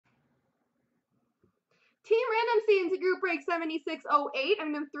Team Random C&C Group Break 7608.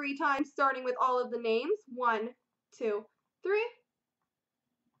 I'm going to 3 times, starting with all of the names. 1, 2, 3.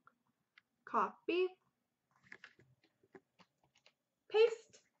 Copy.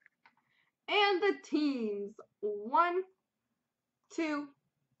 Paste. And the teams. 1, 2,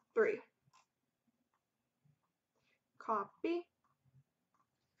 3. Copy.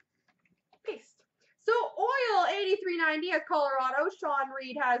 Paste. So Oil 8390 has Colorado, Sean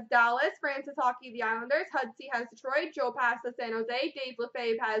Reed has Dallas, Francis Hockey the Islanders, Hudsey has Detroit, Joe Pasta San Jose, Dave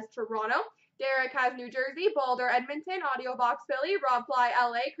Lefebvre has Toronto, Derek has New Jersey, Balder Edmonton, Audio Box Philly, Rob Fly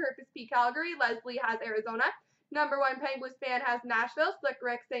LA, Curtis P Calgary, Leslie has Arizona, Number 1 Penguins fan has Nashville, Slick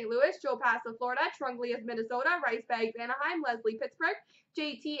Rick St. Louis, Joe Pasta Florida, Trungley is Minnesota, Rice Bags Anaheim, Leslie Pittsburgh,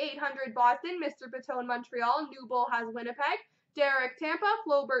 JT 800 Boston, Mr. Patone Montreal, New Bull has Winnipeg, Derek Tampa,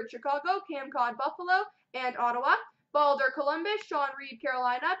 Flobert Chicago, Cam Cod Buffalo, and Ottawa. Balder Columbus, Sean Reed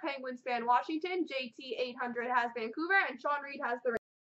Carolina, Penguins fan Washington, JT 800 has Vancouver, and Sean Reed has the